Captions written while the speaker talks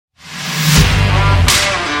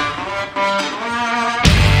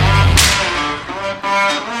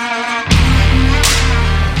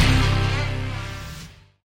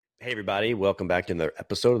Hey, everybody. Welcome back to another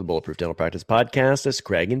episode of the Bulletproof Dental Practice Podcast. It's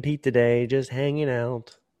Craig and Pete today, just hanging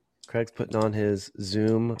out. Craig's putting on his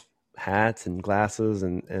Zoom hats and glasses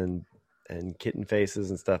and kitten faces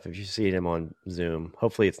and stuff. If you see him on Zoom,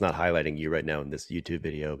 hopefully it's not highlighting you right now in this YouTube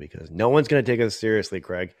video because no one's going to take us seriously,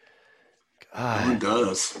 Craig. God. No one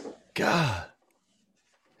does. God.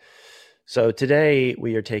 So today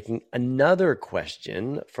we are taking another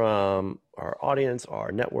question from our audience, our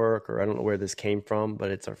network, or I don't know where this came from,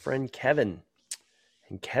 but it's our friend Kevin.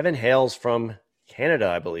 And Kevin hails from Canada,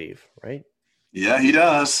 I believe, right? Yeah, he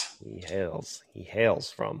does. He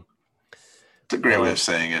hails from. It's a great way of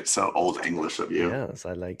saying it. So old English of you. Yes,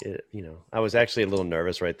 I like it. You know, I was actually a little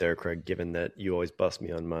nervous right there, Craig, given that you always bust me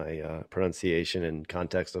on my pronunciation and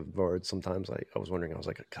context of words. Sometimes I was wondering, I was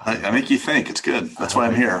like, God, I make you think. It's good. That's why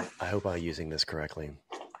I'm here. I hope I'm using this correctly.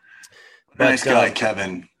 Nice guy,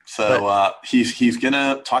 Kevin. So he's going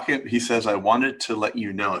to talk. He says, I wanted to let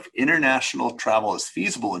you know if international travel is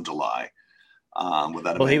feasible in July.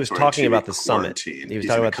 Well, he was talking about the summit. He was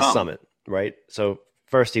talking about the summit, right? So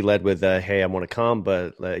first he led with, hey, I want to come,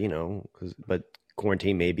 but, but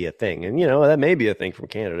quarantine may be a thing. And, that may be a thing from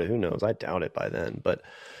Canada. Who knows? I doubt it by then.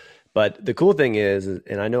 But the cool thing is,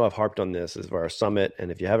 and I know I've harped on this, is for our summit.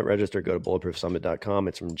 And if you haven't registered, go to bulletproofsummit.com.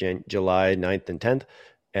 It's from July 9th and 10th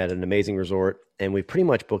at an amazing resort. And we pretty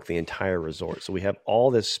much booked the entire resort. So we have all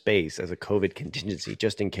this space as a COVID contingency,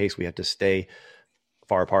 just in case we have to stay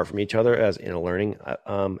far apart from each other as in a learning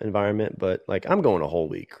environment. But I'm going a whole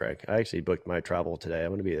week, Craig. I actually booked my travel today. I'm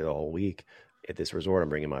going to be there the whole week at this resort. I'm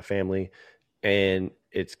bringing my family and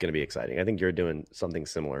it's going to be exciting. I think you're doing something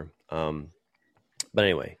similar. But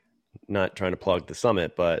anyway, not trying to plug the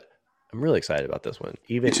summit, but I'm really excited about this one.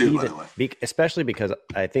 Especially because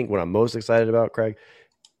I think what I'm most excited about, Craig,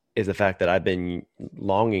 is the fact that I've been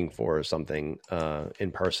longing for something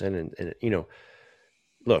in person. And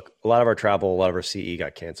look, a lot of our travel, a lot of our CE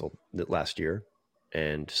got canceled last year.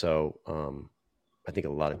 And so I think a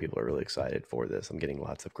lot of people are really excited for this. I'm getting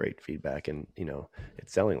lots of great feedback and,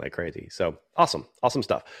 it's selling like crazy. So awesome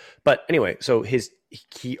stuff. But anyway, so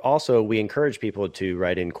we encourage people to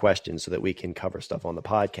write in questions so that we can cover stuff on the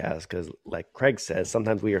podcast. Because like Craig says,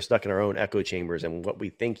 sometimes we are stuck in our own echo chambers and what we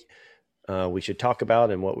think we should talk about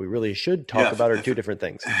and what we really should talk about are two different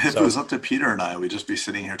things. If it was up to Peter and I, we'd just be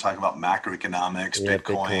sitting here talking about macroeconomics,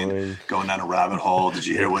 Bitcoin, going down a rabbit hole. Did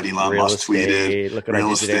you hear what Elon Musk tweeted? Look at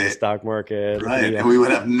real estate, the stock market. Right. And we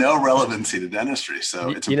would have no relevancy to dentistry.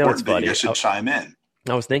 So it's important that you guys should chime in.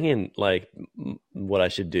 I was thinking what I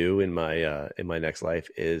should do in my next life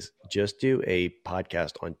is just do a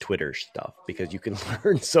podcast on Twitter stuff, because you can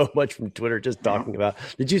learn so much from Twitter just talking about,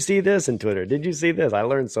 did you see this in Twitter? Did you see this? I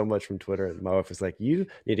learned so much from Twitter. And my wife was like, you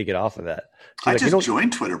need to get off of that. I just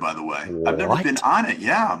joined Twitter, by the way. What? I've never been on it.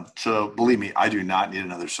 Yeah. So believe me, I do not need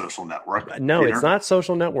another social network. No, Peter. It's not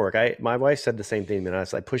social network. My wife said the same thing. And I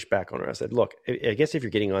pushed back on her. I said, look, I guess if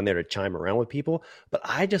you're getting on there to chime around with people, but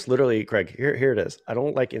I just literally, Craig, here it is. I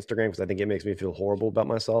don't like Instagram because I think it makes me feel horrible about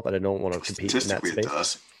myself and I don't want to compete in that space. It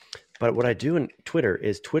does. But what I do in Twitter,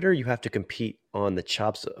 you have to compete on the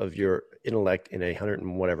chops of your intellect in 100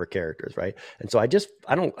 and whatever characters, right? And so I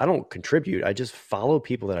don't contribute. I just follow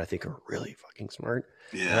people that I think are really fucking smart.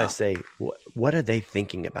 Yeah. And I say, what are they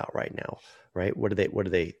thinking about right now? Right? What are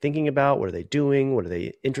they thinking about? What are they doing? What are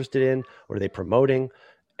they interested in? What are they promoting?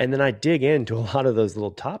 And then I dig into a lot of those little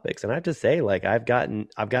topics. And I have to say, I've gotten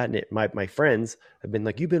it. My friends have been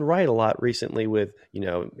like, you've been right a lot recently with,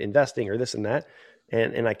 investing or this and that.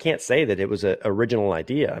 And I can't say that it was an original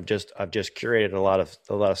idea. I've just curated a lot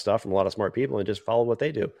of stuff from a lot of smart people and just followed what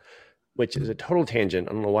they do, which is a total tangent.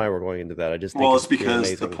 I don't know why we're going into that. I just think it's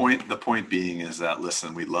because the point being is that,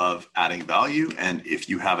 listen, we love adding value. And if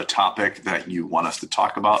you have a topic that you want us to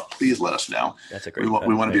talk about, please let us know. That's a great.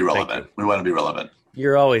 We want to be relevant. We want to be relevant.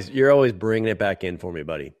 You're always bringing it back in for me,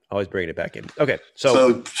 buddy. Always bringing it back in. Okay.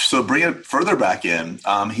 So bring it further back in.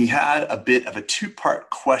 He had a bit of a 2-part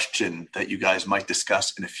question that you guys might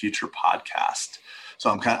discuss in a future podcast.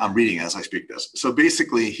 So I'm reading as I speak this. So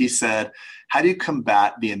basically he said, how do you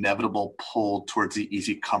combat the inevitable pull towards the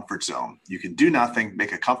easy comfort zone? You can do nothing,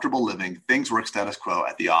 make a comfortable living, things work status quo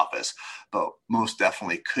at the office, but most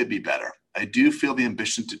definitely could be better. I do feel the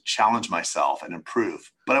ambition to challenge myself and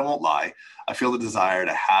improve, but I won't lie. I feel the desire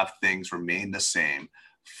to have things remain the same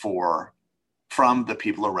from the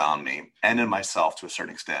people around me and in myself to a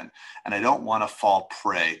certain extent. And I don't want to fall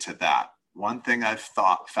prey to that. One thing I've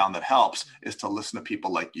found that helps is to listen to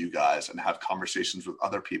people like you guys and have conversations with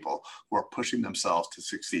other people who are pushing themselves to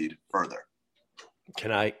succeed further.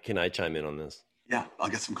 Can I chime in on this? Yeah, I'll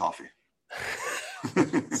get some coffee.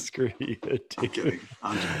 Screw you, dude. I'm kidding.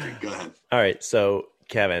 I'm joking. Go ahead. All right. So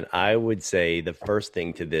Kevin, I would say the first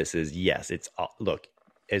thing to this is yes, look,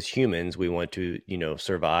 as humans, we want to,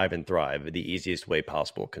 survive and thrive the easiest way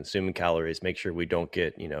possible, consuming calories, make sure we don't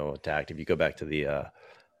get, attacked. If you go back to the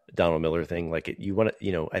Donald Miller thing, like you want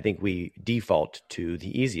to, I think we default to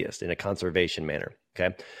the easiest in a conservation manner.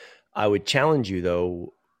 Okay. I would challenge you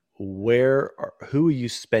though, who are you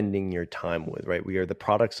spending your time with, right? We are the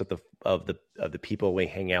products of the people we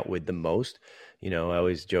hang out with the most. I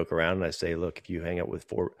always joke around and I say, look, if you hang out with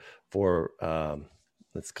four,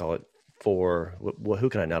 let's call it four, who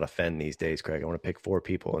can I not offend these days, Craig? I want to pick four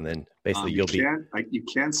people, and then basically you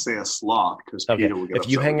can't say a sloth because okay. Peter will get if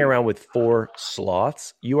you hang around with four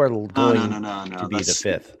sloths, you are going to be the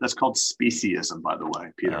fifth. That's called speciesism, by the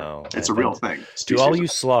way, Peter. It's a real thing. Speciesism. To all you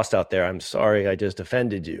sloths out there, I'm sorry I just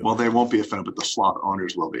offended you. Well, they won't be offended, but the sloth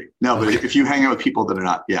owners will be. No, but if you hang out with people that are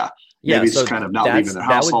not, maybe so kind of not leaving their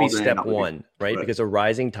house. That would be step one, right? Because a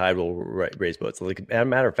rising tide will raise boats. Like, as a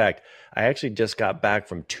matter of fact, I actually just got back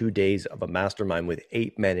from 2 days of a mastermind with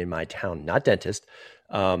 8 men in my town, not dentist.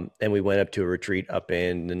 And we went up to a retreat up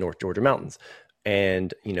in the North Georgia mountains.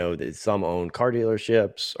 And, some own car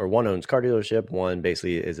dealerships, or one owns car dealership. One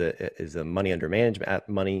basically is a money under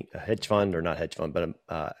management, a hedge fund, or not hedge fund, but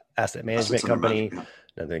a asset management company.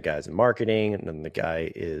 Another guy's in marketing, and then the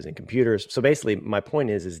guy is in computers. So basically, my point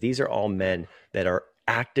is these are all men that are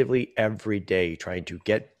actively every day trying to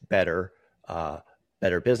get better,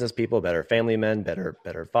 better business people, better family men, better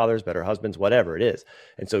fathers, better husbands, whatever it is.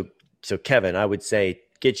 And so Kevin, I would say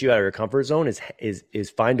get you out of your comfort zone is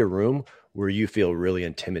find a room where you feel really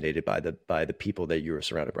intimidated by the people that you are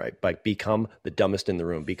surrounded by. Like, become the dumbest in the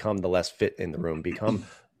room, become the less fit in the room, become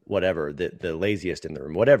whatever, the laziest in the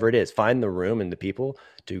room, whatever it is. Find the room and the people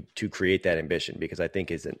to create that ambition, because I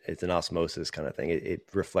think it's an osmosis kind of thing. It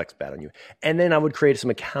reflects bad on you. And then I would create some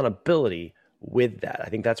accountability with that. I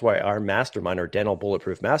think that's why our mastermind, our dental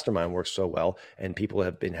bulletproof mastermind, works so well, and people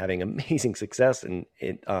have been having amazing success. And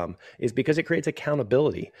it is because it creates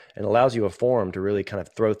accountability and allows you a forum to really kind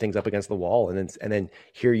of throw things up against the wall, and then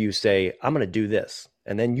hear you say, "I'm going to do this,"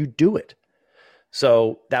 and then you do it.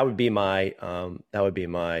 So that would be my how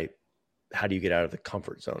do you get out of the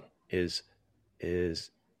comfort zone is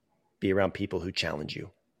be around people who challenge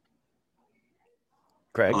you.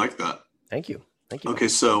 Craig, I like that. Thank you. Okay,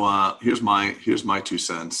 so here's my 2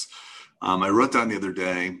 cents. I wrote down the other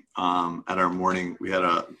day at our morning, we had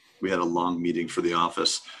a long meeting for the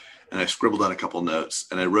office, and I scribbled down a couple notes,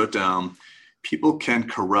 and I wrote down, people can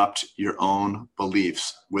corrupt your own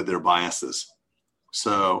beliefs with their biases.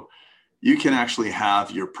 So you can actually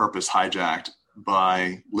have your purpose hijacked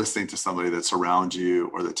by listening to somebody that's around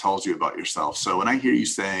you or that tells you about yourself. So when I hear you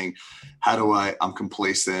saying, I'm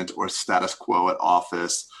complacent, or status quo at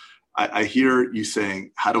office, I hear you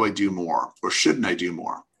saying, how do I do more, or shouldn't I do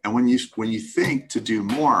more? And when you think to do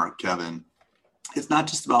more, Kevin, it's not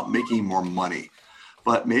just about making more money,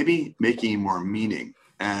 but maybe making more meaning.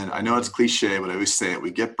 And I know it's cliche, but I always say it.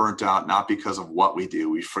 We get burnt out not because of what we do.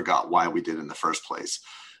 We forgot why we did it in the first place.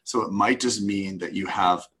 So it might just mean that you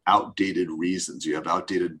have outdated reasons. You have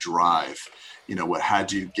outdated drive. What had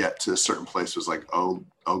you get to a certain place was like, oh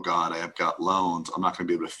God, I have got loans. I'm not going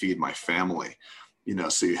to be able to feed my family.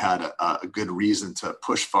 So you had a good reason to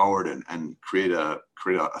push forward and create a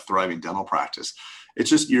thriving dental practice. It's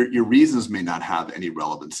just your reasons may not have any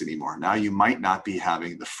relevance anymore. Now you might not be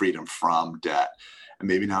having the freedom from debt. And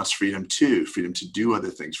maybe now it's freedom to do other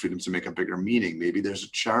things, freedom to make a bigger meaning. Maybe there's a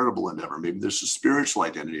charitable endeavor. Maybe there's a spiritual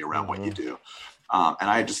identity around what you do. And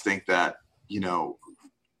I just think that, you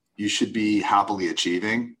should be happily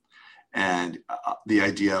achieving. And the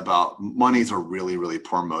idea about money is a really, really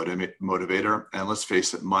poor motivator. And let's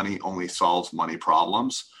face it, money only solves money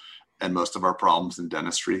problems. And most of our problems in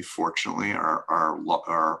dentistry, fortunately,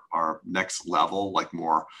 are next level, like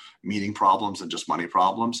more meaning problems than just money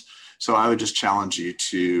problems. So I would just challenge you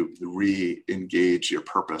to re-engage your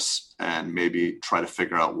purpose and maybe try to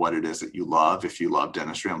figure out what it is that you love. If you love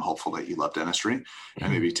dentistry, I'm hopeful that you love dentistry,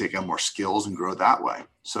 and maybe take on more skills and grow that way.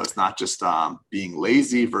 So it's not just being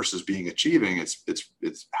lazy versus being achieving. It's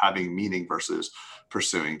having meaning versus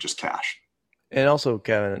pursuing just cash. And also,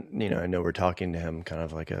 Kevin, I know we're talking to him kind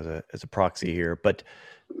of like as a proxy here, but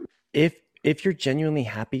if you're genuinely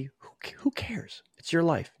happy, who cares? It's your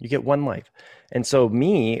life. You get one life. And so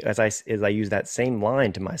me, as I use that same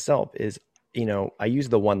line to myself is, I use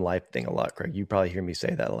the one life thing a lot, Craig. You probably hear me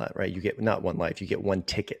say that a lot, right? You get not one life, you get one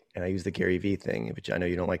ticket. And I use the Gary Vee thing, which I know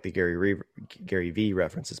you don't like the Gary Vee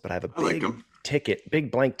references, but I have a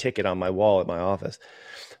big blank ticket on my wall at my office.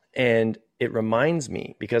 And it reminds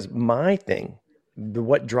me, because my thing,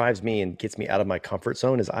 what drives me and gets me out of my comfort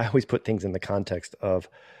zone is I always put things in the context of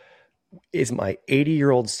is my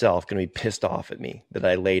 80-year-old self going to be pissed off at me that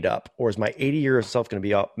I laid up? Or is my 80-year-old self going to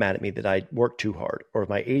be mad at me that I worked too hard? Or is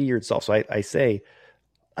my 80-year-old self? So I say,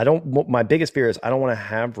 my biggest fear is I don't want to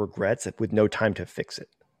have regrets with no time to fix it.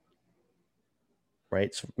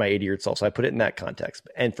 Right. So my 80-year-old self. So I put it in that context.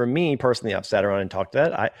 And for me personally, I've sat around and talked to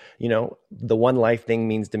that. The one life thing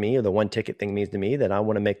means to me, or the one ticket thing means to me, that I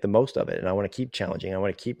want to make the most of it. And I want to keep challenging. I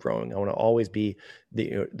want to keep growing. I want to always be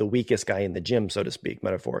the weakest guy in the gym, so to speak,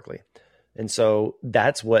 metaphorically. And so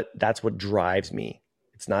that's what drives me.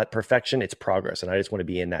 It's not perfection, it's progress. And I just want to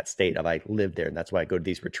be in that state of, I live there. And that's why I go to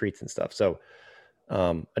these retreats and stuff. So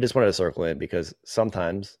I just wanted to circle in, because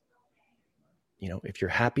sometimes, if you're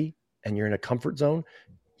happy and you're in a comfort zone,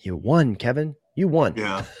 you won, Kevin. You won.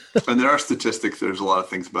 Yeah. And there are statistics. There's a lot of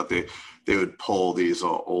things about they would poll these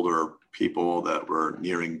older people that were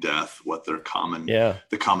nearing death, what their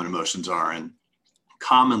the common emotions are. And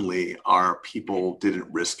commonly our people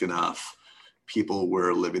didn't risk enough. People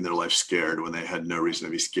were living their life scared when they had no reason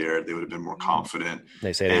to be scared. They would have been more confident.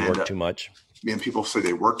 They say they work too much. And people say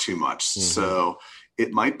they work too much. Mm-hmm. So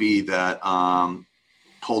it might be that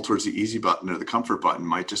pull towards the easy button or the comfort button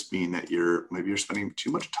might just mean that you're spending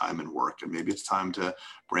too much time in work, and maybe it's time to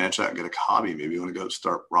branch out and get a hobby. Maybe you want to go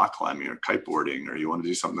start rock climbing or kiteboarding, or you want to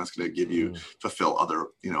do something that's going to give you fulfill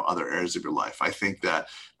other areas of your life. I think that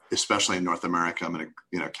especially in North America,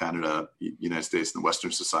 Canada, United States, and the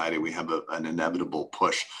Western society, we have an inevitable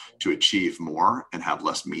push to achieve more and have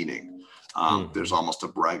less meaning. There's almost a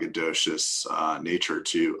braggadocious nature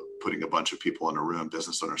to putting a bunch of people in a room,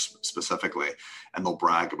 business owners specifically, and they'll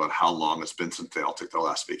brag about how long it's been since they all took their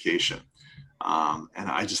last vacation. And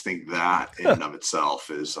I just think that in and of itself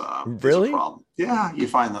is really a problem. Yeah, you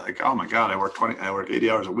find that, like, oh my God, I work 80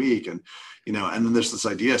 hours a week, and and then there's this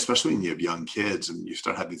idea, especially when you have young kids and you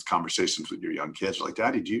start having these conversations with your young kids. You're like,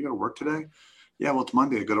 Daddy, do you go to work today? Yeah, well, it's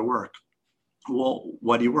Monday. I go to work. Well,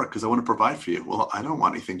 why do you work? Because I want to provide for you. Well, I don't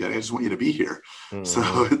want anything, Daddy. I just want you to be here. Mm-hmm.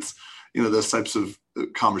 So it's, those types of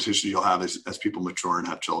conversations you'll have as people mature and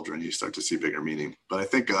have children, you start to see bigger meaning. But I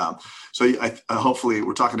think, hopefully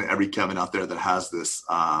we're talking to every Kevin out there that has this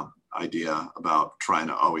idea about trying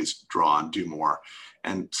to always draw and do more.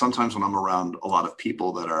 And sometimes when I'm around a lot of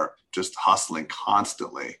people that are just hustling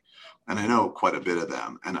constantly, and I know quite a bit of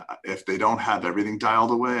them, and if they don't have everything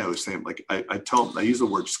dialed away, I was saying, like, I use the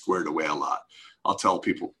word squared away a lot. I'll tell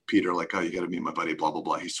people, Peter, like, oh, you got to meet my buddy, blah, blah,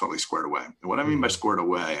 blah. He's totally squared away. And what I mean by squared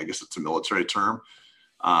away, I guess it's a military term.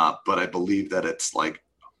 But I believe that it's like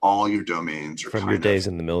all your domains are from your days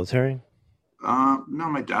in the military. No,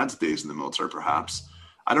 my dad's days in the military, perhaps.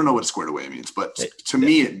 I don't know what squared away means, but to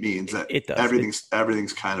me, it means that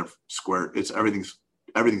everything's kind of squared.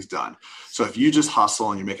 Everything's done. So if you just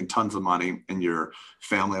hustle and you're making tons of money and your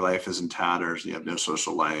family life is in tatters, and you have no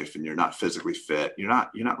social life, and you're not physically fit, you're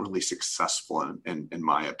not really successful in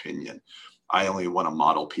my opinion. I only want to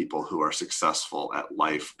model people who are successful at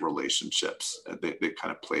life relationships. They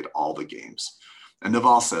kind of played all the games. And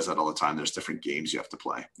Naval says that all the time. There's different games you have to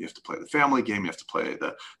play. You have to play the family game. You have to play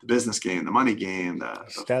the business game, the money game,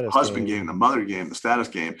 the husband game, the mother game, the status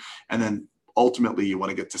game. And then ultimately you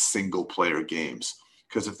want to get to single player games.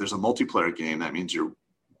 Because if there's a multiplayer game, that means you're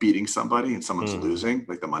beating somebody and someone's losing,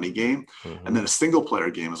 like the money game. Mm-hmm. And then a single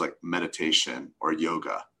player game is like meditation or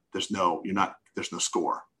yoga. There's no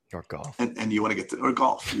score. Or golf. And you want to get to, or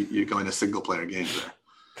golf. You're going to single player games there.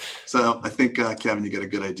 So I think, Kevin, you get a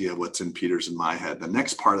good idea of what's in Peter's and my head. The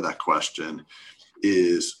next part of that question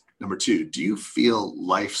is number 2. Do you feel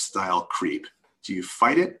lifestyle creep? Do you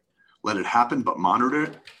fight it, let it happen, but monitor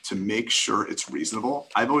it to make sure it's reasonable?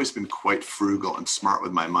 I've always been quite frugal and smart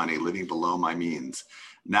with my money, living below my means.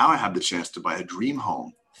 Now I have the chance to buy a dream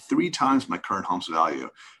home, 3 times my current home's value,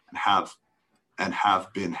 and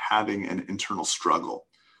have been having an internal struggle.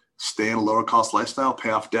 Stay in a lower cost lifestyle,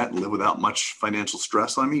 pay off debt, and live without much financial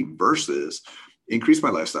stress on me, versus increase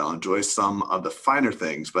my lifestyle, enjoy some of the finer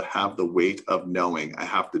things, but have the weight of knowing I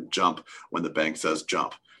have to jump when the bank says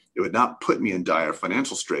jump. It would not put me in dire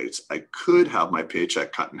financial straits. I could have my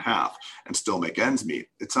paycheck cut in half and still make ends meet.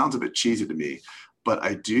 It sounds a bit cheesy to me, but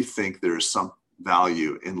I do think there is some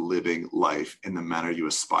value in living life in the manner you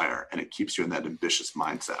aspire, and it keeps you in that ambitious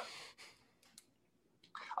mindset.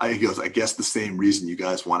 I guess the same reason you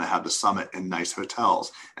guys want to have the summit in nice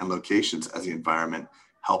hotels and locations, as the environment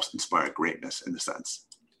helps inspire greatness in a sense.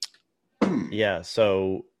 Yeah.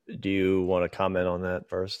 So do you want to comment on that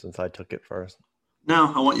first, since I took it first?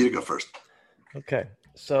 No, I want you to go first. Okay.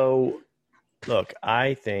 So look,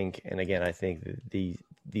 I think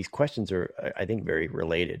these questions are, I think, very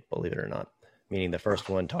related, believe it or not. Meaning the first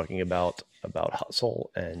one talking about hustle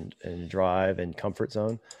and drive and comfort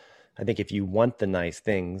zone. I think if you want the nice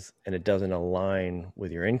things and it doesn't align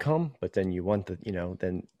with your income, but then you want the,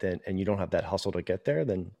 then, and you don't have that hustle to get there,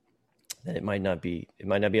 then it might not be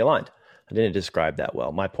aligned. I didn't describe that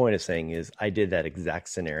well. My point of saying is I did that exact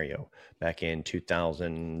scenario back in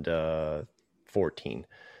 2014.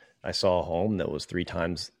 I saw a home that was 3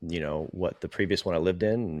 times, what the previous one I lived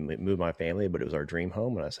in, and moved my family, but it was our dream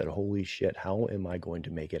home. And I said, holy shit, how am I going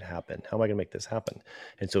to make it happen? How am I going to make this happen?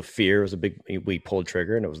 And so fear was we pulled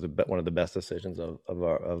trigger, and it was one of the best decisions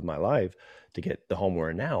of my life to get the home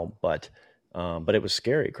we're in now. But it was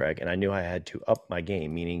scary, Craig. And I knew I had to up my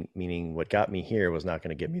game, meaning what got me here was not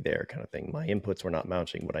going to get me there, kind of thing. My inputs were not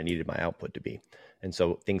matching what I needed my output to be. And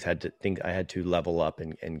so I had to level up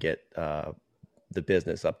and get, the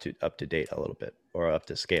business up to date a little bit, or up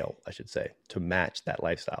to scale, I should say, to match that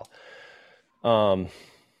lifestyle.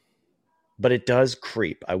 But it does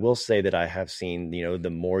creep. I will say that I have seen, the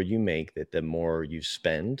more you make, that the more you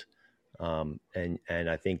spend. And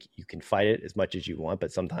I think you can fight it as much as you want,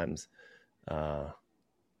 but sometimes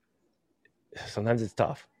it's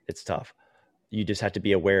tough. It's tough. You just have to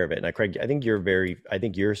be aware of it. And Craig, I think you're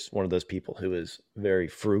one of those people who is very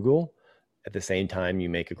frugal. At the same time, you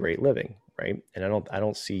make a great living, right? And I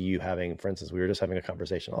don't see you having, for instance, we were just having a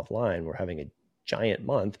conversation offline. We're having a giant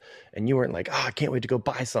month, and you weren't like, I can't wait to go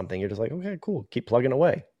buy something. You're just like, okay, cool, keep plugging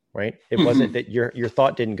away, right? It wasn't that your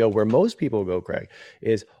thought didn't go where most people go, Craig,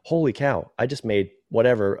 is holy cow, I just made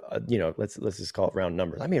whatever, let's just call it round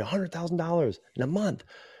numbers. I made $100,000 in a month.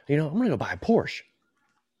 I'm going to go buy a Porsche.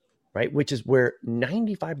 Right. Which is where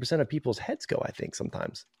 95% of people's heads go, I think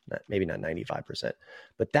sometimes, maybe not 95%,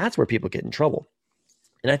 but that's where people get in trouble.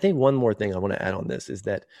 And I think one more thing I want to add on this is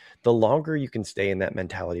that the longer you can stay in that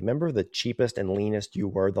mentality, remember the cheapest and leanest you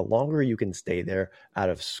were, the longer you can stay there out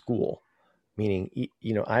of school. Meaning,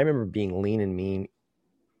 I remember being lean and mean.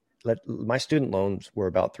 My student loans were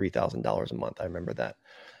about $3,000 a month. I remember that.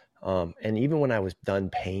 And even when I was done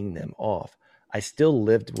paying them off, I still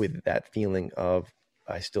lived with that feeling of,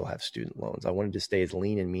 I still have student loans. I wanted to stay as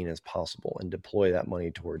lean and mean as possible and deploy that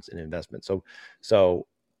money towards an investment. So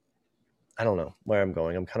I don't know where I'm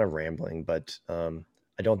going. I'm kind of rambling, but I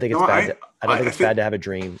don't think it's bad. I don't think it's bad to have a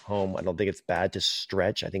dream home. I don't think it's bad to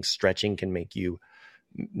stretch. I think stretching can make you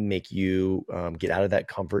get out of that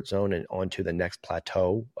comfort zone and onto the next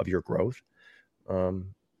plateau of your growth.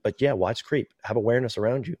 But yeah, watch creep. Have awareness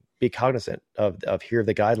around you. Be cognizant of here are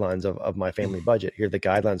the guidelines of my family budget. Here are the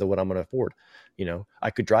guidelines of what I'm going to afford. I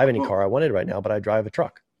could drive any car I wanted right now, but I drive a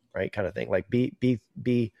truck, right? Kind of thing. Like be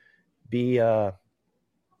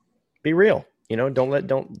real.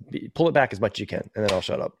 Pull it back as much as you can, and then I'll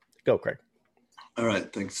shut up. Go, Craig. All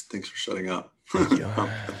right. Thanks for shutting up. I'm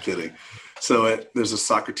kidding. So there's a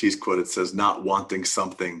Socrates quote. It says, "Not wanting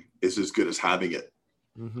something is as good as having it."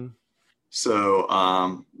 Mm-hmm. So,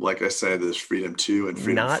 like I said, there's freedom to and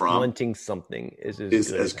freedom from. Not wanting something is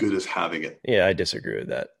as good as having it. Yeah, I disagree with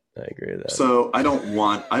that. I agree with that. So I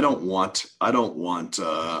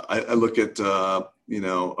look at, a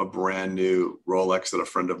brand new Rolex that a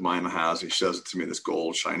friend of mine has. He shows it to me, this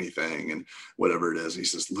gold shiny thing and whatever it is. He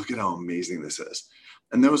says, look at how amazing this is.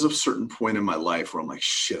 And there was a certain point in my life where I'm like,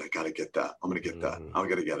 shit, I got to get that. I'm going to get that. I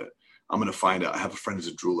got to get it. I'm going to find out. I have a friend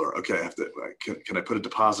who's a jeweler. Okay, I have to. Can I put a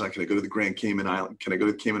deposit? Can I go to the Grand Cayman Island? Can I go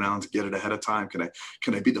to the Cayman Islands to get it ahead of time? Can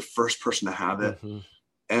I be the first person to have it? Mm-hmm.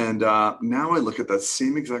 And now I look at that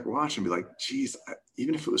same exact watch and be like, geez,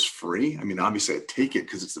 even if it was free, I mean, obviously I'd take it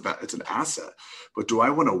because it's an asset. But do I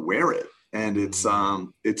want to wear it? And it's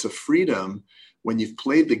a freedom when you've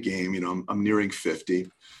played the game. I'm nearing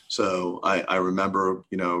 50. So I remember,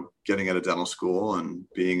 getting out of dental school and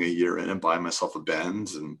being a year in and buying myself a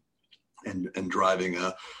Benz and driving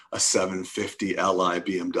a 750 Li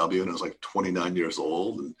BMW. And I was like 29 years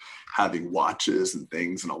old and having watches and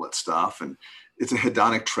things and all that stuff. And it's a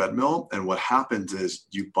hedonic treadmill. And what happens is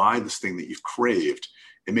you buy this thing that you've craved.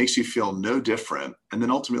 It makes you feel no different. And then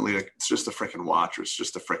ultimately it's just a freaking watch or it's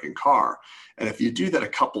just a freaking car. And if you do that a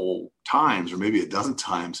couple times or maybe a dozen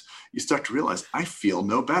times, you start to realize I feel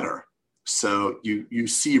no better. So you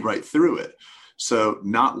see right through it. So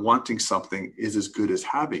not wanting something is as good as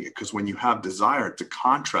having it, because when you have desire, it's a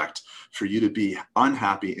contract for you to be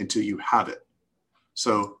unhappy until you have it.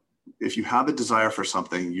 So if you have a desire for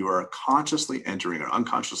something, you are consciously entering or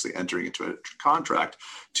unconsciously entering into a contract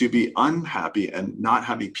to be unhappy and not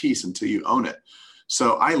having peace until you own it.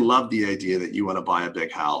 So I love the idea that you want to buy a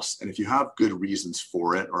big house. And if you have good reasons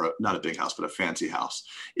for it, or not a big house, but a fancy house,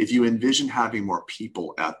 if you envision having more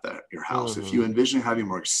people at your house, if you envision having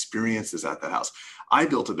more experiences at that house. I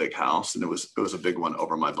built a big house and it was a big one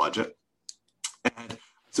over my budget. And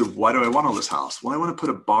So why do I want all this house? Well, I want to put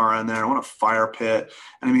a bar in there. I want a fire pit.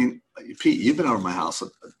 And I mean, Pete, you've been over my house a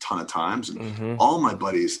ton of times, and all my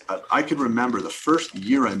buddies, I could remember the first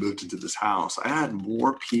year I moved into this house, I had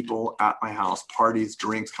more people at my house, parties,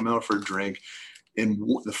 drinks, coming out for a drink in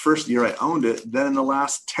the first year I owned it than in the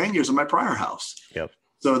last 10 years of my prior house. Yep.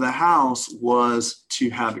 So the house was to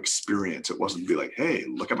have experience. It wasn't to be like, hey,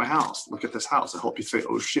 look at my house. Look at this house. I hope you say,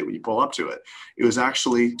 oh shit, when you pull up to it. It was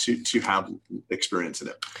actually to have experience in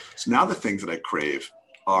it. So now the things that I crave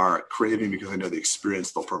are craving because I know the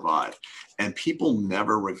experience they'll provide. And people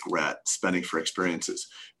never regret spending for experiences.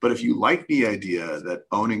 But if you like the idea that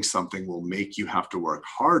owning something will make you have to work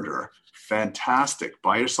harder, fantastic.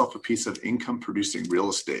 Buy yourself a piece of income producing real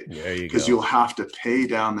estate, because you'll have to pay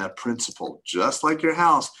down that principal just like your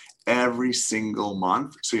house every single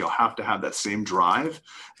month. So you'll have to have that same drive,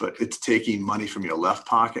 but it's taking money from your left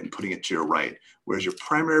pocket and putting it to your right. Whereas your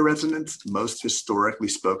primary residence, most historically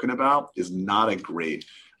spoken about, is not a great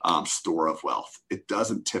store of wealth. It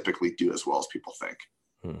doesn't typically do as well as people think.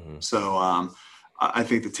 So I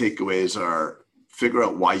think the takeaways are figure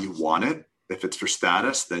out why you want it. If it's for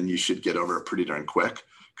status, then you should get over it pretty darn quick,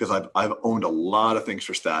 because I've owned a lot of things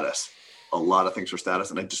for status,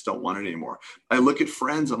 and I just don't want it anymore. I look at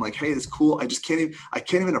friends, I'm like, hey, it's cool. I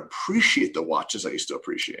can't even appreciate the watches I used to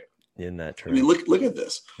appreciate. Isn't that true? I mean, look at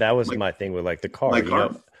this. That was my thing with like the car.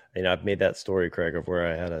 You know, I've made that story, Craig, of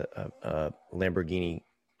where I had a Lamborghini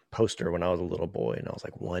poster when I was a little boy, and I was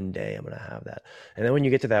like, one day I'm going to have that. And then when you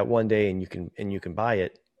get to that one day and you can buy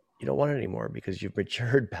it, you don't want it anymore because you've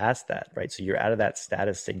matured past that, right? So you're out of that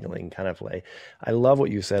status signaling kind of way. I love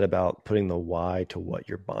what you said about putting the why to what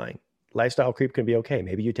you're buying. Lifestyle creep can be okay.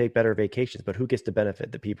 Maybe you take better vacations, but who gets to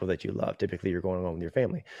benefit? The people that you love. Typically you're going home with your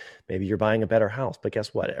family. Maybe you're buying a better house, but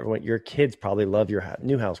guess what? Your kids probably love your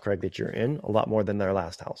new house, Craig, that you're in a lot more than their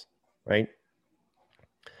last house, right?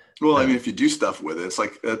 Well, I mean, if you do stuff with it, it's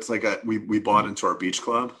like we bought into our beach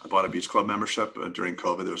club. I bought a beach club membership during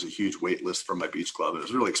COVID. There was a huge wait list for my beach club. It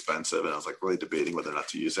was really expensive, and I was like really debating whether or not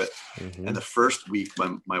to use it. And the first week,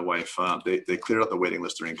 my wife, they cleared out the waiting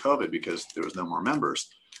list during COVID because there was no more members.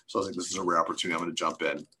 So I was like, this is a rare opportunity. I'm going to jump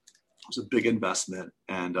in. It was a big investment.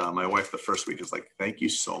 And my wife, the first week, was like, thank you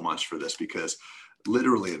so much for this, because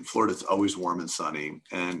literally in Florida, it's always warm and sunny.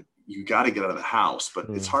 And you got to get out of the house, but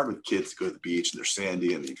it's hard with kids to go to the beach and they're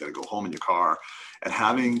sandy and you got to go home in your car. And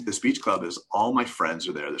having this beach club is all my friends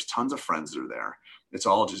are there. There's tons of friends that are there.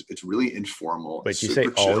 It's really informal. Wait, you say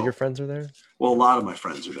chill. All your friends are there? Well, a lot of my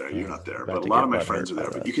friends are there. You're not there, but a lot of my friends are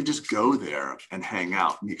there. But you can just go there and hang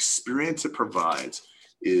out. And the experience it provides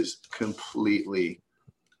is it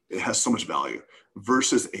has so much value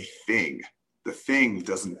versus a thing. The thing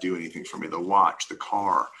doesn't do anything for me. The watch, the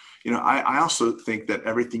car. You know, I also think that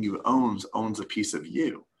everything you owns a piece of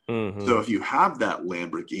you. So if you have that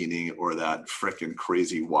Lamborghini or that freaking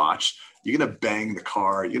crazy watch, you're going to bang the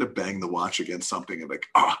car, you're going to bang the watch against something and like,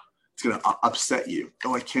 it's going to upset you.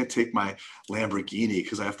 Oh, I can't take my Lamborghini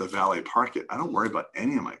because I have to valet park it. I don't worry about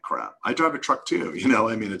any of my crap. I drive a truck too. You know,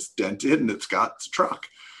 I mean, it's dented and it's a truck.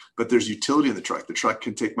 But there's utility in the truck. The truck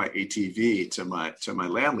can take my ATV to my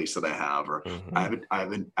land lease that I have, or I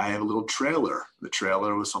have a little trailer. The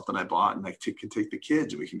trailer was something I bought, and I can take the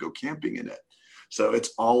kids, and we can go camping in it. So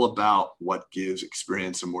it's all about what gives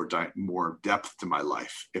experience and more depth to my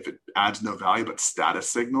life. If it adds no value but status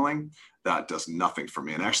signaling, that does nothing for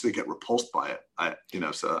me, and actually get repulsed by it.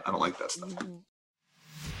 So I don't like that stuff.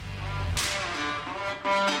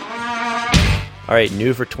 All right,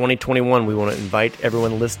 new for 2021, we want to invite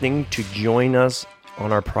everyone listening to join us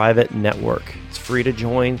on our private network. It's free to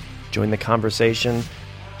join. Join the conversation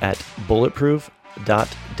at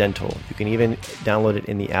bulletproof.dental. You can even download it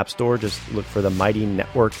in the App Store. Just look for the Mighty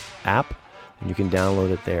Network app, and you can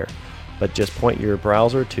download it there. But just point your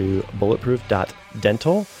browser to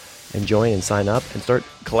bulletproof.dental and join and sign up and start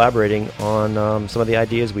collaborating on some of the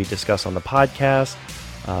ideas we discuss on the podcast.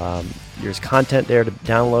 There's content there to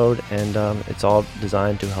download, and it's all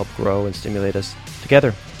designed to help grow and stimulate us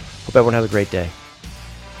together. Hope everyone has a great day.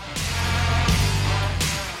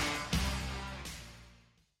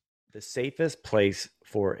 The safest place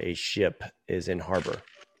for a ship is in harbor,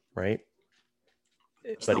 right?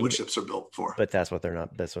 That's not what ships are built for. But that's what they're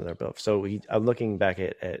not. That's what they're built for. So I'm looking back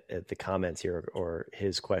at the comments here or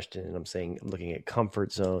his question, and I'm looking at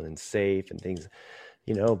comfort zone and safe and things,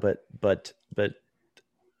 but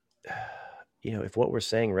if what we're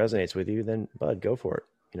saying resonates with you, then bud, go for it.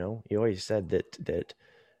 You always said that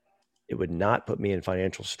it would not put me in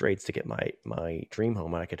financial straits to get my dream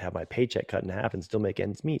home, and I could have my paycheck cut in half and still make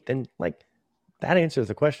ends meet. Then that answers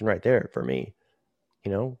the question right there for me.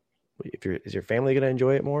 Is your family going to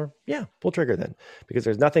enjoy it more? Yeah, pull trigger then, because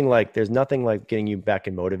there's nothing like getting you back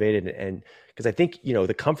and motivated. And because I think,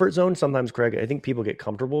 the comfort zone sometimes, Craig, I think people get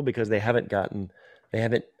comfortable because they haven't how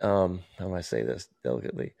do I say this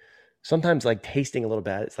delicately? Sometimes like tasting a little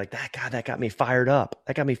bad, it's like that got me fired up.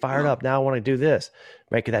 That got me fired up. Now I want to do this,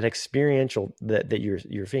 right? That experiential that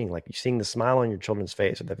you're feeling, like you're seeing the smile on your children's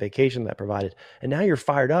face, or the vacation that provided, and now you're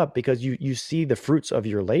fired up because you see the fruits of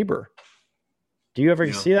your labor. Do you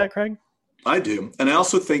ever see that, Craig? I do. And I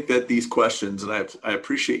also think that these questions, and I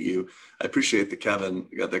appreciate you. I appreciate that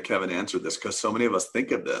Kevin answered this, because so many of us think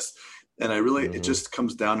of this. And I really, it just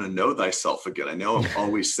comes down to know thyself again. I know I'm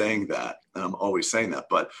always saying that, and I'm always saying that,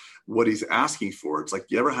 but what he's asking for, it's like,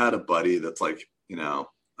 you ever had a buddy that's like,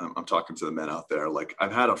 I'm talking to the men out there. Like,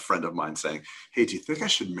 I've had a friend of mine saying, hey, do you think I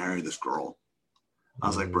should marry this girl? I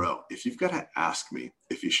was like, bro, if you've got to ask me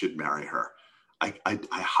if you should marry her, I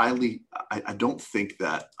don't think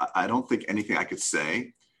anything I could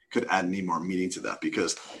say could add any more meaning to that,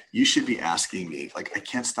 because you should be asking me, like, I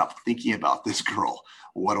can't stop thinking about this girl.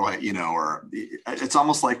 What do I, or it's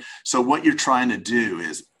almost like, so what you're trying to do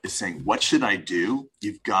is saying, what should I do?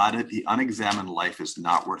 You've got it. The unexamined life is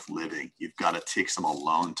not worth living. You've got to take some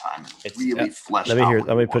alone time and really flesh out.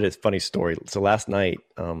 Let me put a funny story. So last night,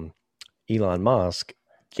 Elon Musk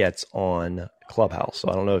gets on Clubhouse. So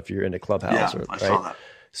I don't know if you're into Clubhouse. I saw that.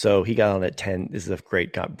 So he got on at 10. This is a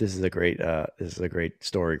great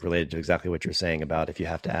story related to exactly what you're saying about if you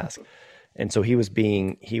have to ask. And so he was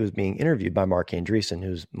being interviewed by Mark Andreessen,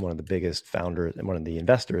 who's one of the biggest founders and one of the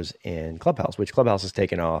investors in Clubhouse, which Clubhouse has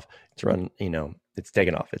taken off. It's run, it's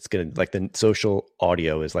taken off. It's going to, like, the social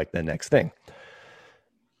audio is like the next thing.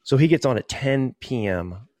 So he gets on at 10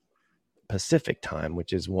 p.m. Pacific time,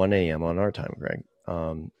 which is 1 a.m. on our time, Greg.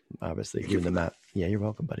 Obviously doing the math. Yeah, you're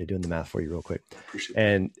welcome, buddy. Doing the math for you real quick.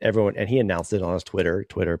 And he announced it on his Twitter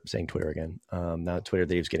saying Twitter again. Not Twitter,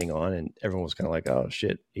 that he was getting on, and everyone was kind of like, oh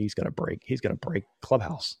shit, he's going to break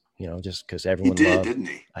Clubhouse, just because everyone loved, didn't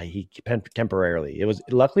he? He temporarily.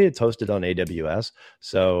 Luckily it's hosted on AWS.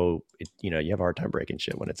 So you have a hard time breaking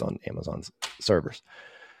shit when it's on Amazon's servers.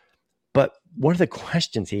 But one of the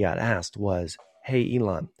questions he got asked was, hey,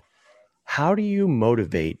 Elon, how do you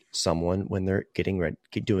motivate someone when they're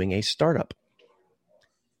doing a startup?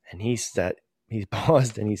 And he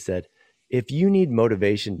paused and he said, if you need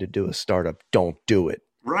motivation to do a startup, don't do it.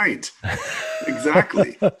 Right.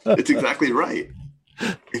 Exactly. It's exactly right.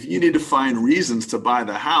 If you need to find reasons to buy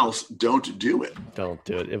the house, don't do it. Don't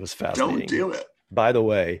do it. It was fascinating. Don't do it. By the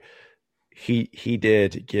way, he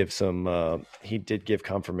did give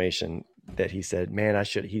confirmation that he said, man,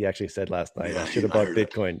 he actually said last night, I should have bought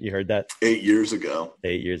Bitcoin. You heard that? 8 years ago.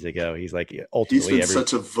 He's like, ultimately, he's been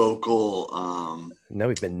such a vocal. No,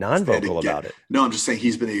 he's been non-vocal about it. No, I'm just saying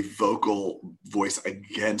he's been a vocal voice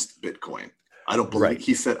against Bitcoin. I don't believe,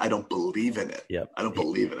 he said, I don't believe in it. Yep. I don't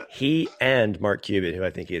believe in it. He and Mark Cuban, who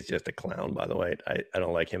I think is just a clown, by the way. I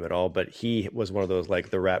don't like him at all, but he was one of those,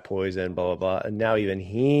 like, the rat poison, blah, blah, blah. And now even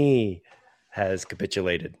he has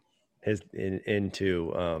capitulated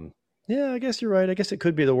into, yeah, I guess you're right. I guess it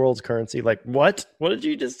could be the world's currency. Like, what? What did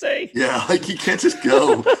you just say? Yeah, like, you can't just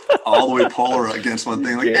go all the way polar against one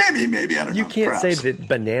thing. Like, maybe, I don't know. You can't say that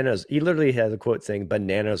bananas. He literally has a quote saying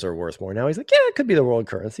bananas are worth more. Now he's like, yeah, it could be the world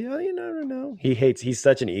currency. Oh, you never know. He's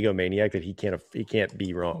such an egomaniac that he can't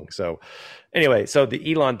be wrong. So anyway, so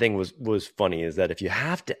the Elon thing was funny, is that if you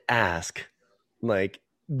have to ask, like,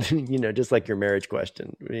 just like your marriage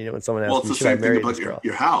question, when someone asks, it's the same thing about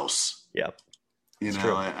your house. Yeah. You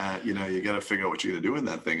got to figure out what you're going to do in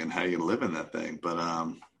that thing and how you're going to live in that thing. But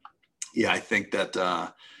I think that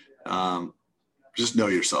just know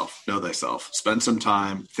yourself, know thyself, spend some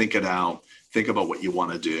time, think it out, think about what you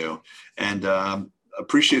want to do, and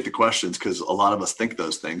appreciate the questions, because a lot of us think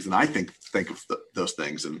those things, and I think of those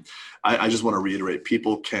things. And I just want to reiterate,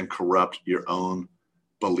 people can corrupt your own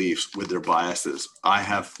beliefs with their biases. I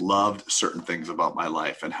have loved certain things about my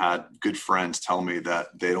life and had good friends tell me that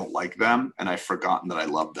they don't like them, and I've forgotten that I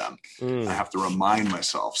love them. I have to remind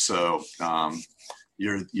myself. So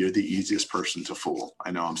you're the easiest person to fool.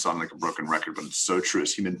 I know I'm sounding like a broken record, but it's so true.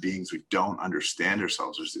 As human beings, we don't understand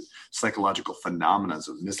ourselves. There's these psychological phenomena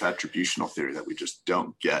of misattributional theory that we just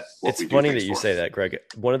don't get. It's funny that you say that, Greg.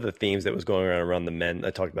 One of the themes that was going around the men,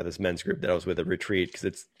 I talked about this men's group that I was with at retreat, because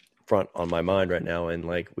it's front on my mind right now, and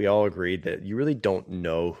like, we all agreed that you really don't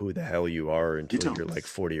know who the hell you are until you're like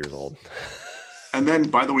 40 years old. And then,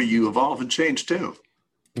 by the way, you evolve and change too.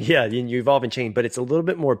 Yeah, you evolve and change, but it's a little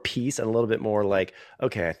bit more peace and a little bit more like,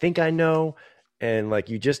 okay, I think I know, and like,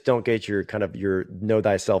 you just don't get your know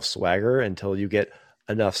thyself swagger until you get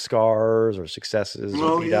enough scars or successes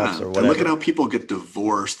or beat-ups or whatever. And look at how people get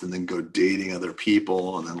divorced and then go dating other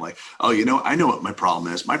people. And then like, oh, I know what my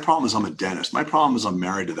problem is. My problem is I'm a dentist. My problem is I'm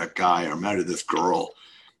married to that guy or married to this girl.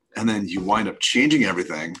 And then you wind up changing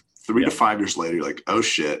everything. 3 to 5 years later, you're like, oh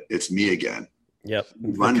shit, it's me again. Yep.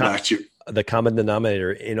 Run back to the common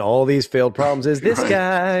denominator in all these failed problems is this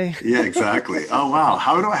guy. Yeah, exactly. Oh, wow.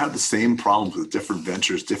 How do I have the same problems with different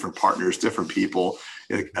ventures, different partners, different people?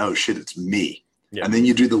 You're like, oh shit, it's me. Yeah. And then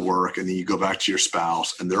you do the work and then you go back to your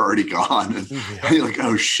spouse and they're already gone. And you're like,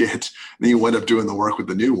 oh shit. And then you end up doing the work with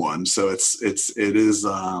the new one. So it is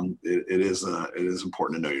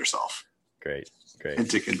important to know yourself. Great. And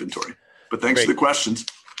take inventory. But thanks for the questions.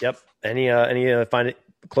 Yep. Any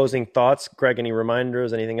closing thoughts, Greg? Any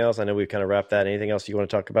reminders? Anything else? I know we've kind of wrapped that. Anything else you want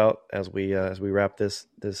to talk about as we wrap this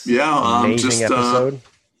amazing episode?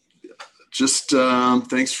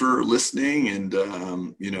 Thanks for listening, and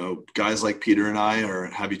guys like Peter and I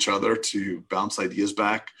have each other to bounce ideas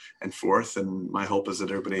back and forth. And my hope is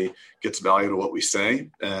that everybody gets value to what we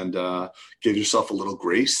say, and give yourself a little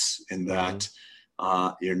grace in that.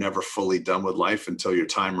 You're never fully done with life until your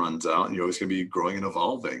time runs out, and you're always going to be growing and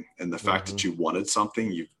evolving. And the fact that you wanted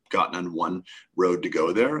something, you've gotten on one road to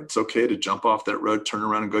go there. It's okay to jump off that road, turn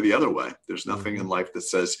around and go the other way. There's nothing in life that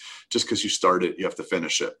says just because you start it, you have to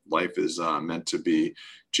finish it. Life is meant to be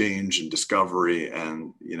change and discovery,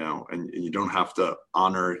 and you don't have to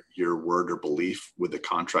honor your word or belief with the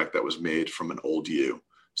contract that was made from an old you.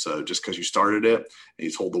 So just because you started it and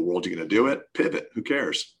you told the world you're going to do it, pivot. Who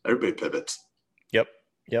cares? Everybody pivots.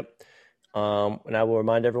 Yep. And I will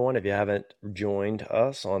remind everyone, if you haven't joined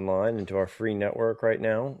us online into our free network right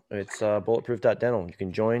now, it's bulletproof.dental. You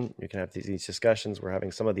can join. You can have these discussions. We're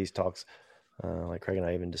having some of these talks, like Craig and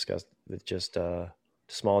I even discussed, with just a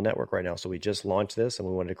small network right now. So we just launched this, and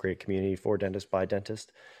we wanted to create a community for dentists by dentists,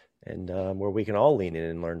 and where we can all lean in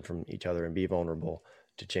and learn from each other and be vulnerable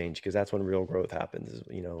to change, because that's when real growth happens.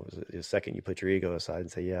 The second you put your ego aside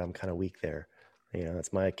and say, yeah, I'm kind of weak there.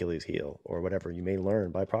 That's my Achilles heel, or whatever. You may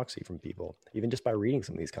learn by proxy from people, even just by reading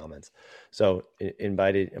some of these comments. So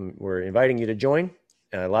we're inviting you to join.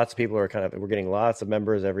 Lots of people are we're getting lots of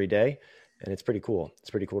members every day, and it's pretty cool. It's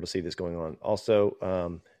pretty cool to see this going on.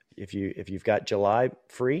 Also, if you've got July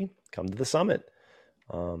free, come to the summit.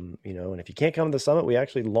 And if you can't come to the summit, we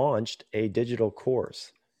actually launched a digital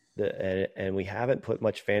course and we haven't put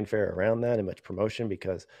much fanfare around that and much promotion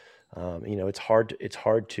because it's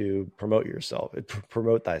hard to promote yourself.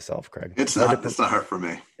 Promote thyself, Craig. It's not hard for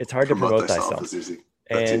me. It's hard to promote thyself. Is easy.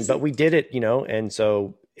 But we did it, and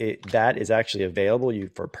so that is actually available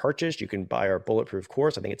for purchase. You can buy our Bulletproof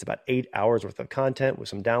course. I think it's about 8 hours worth of content with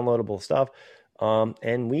some downloadable stuff.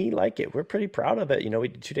 And we like it. We're pretty proud of it. We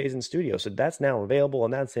did 2 days in studio. So that's now available,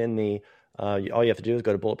 and that's in the all you have to do is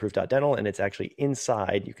go to bulletproof.dental, and it's actually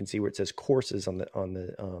inside. You can see where it says courses on the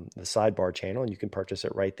sidebar channel, and you can purchase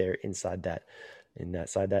it right there inside that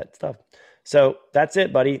stuff. So that's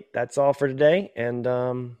it, buddy. That's all for today. And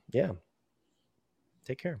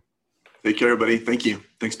take care. Take care, everybody. Thank you.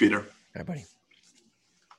 Thanks, Peter. All right, buddy.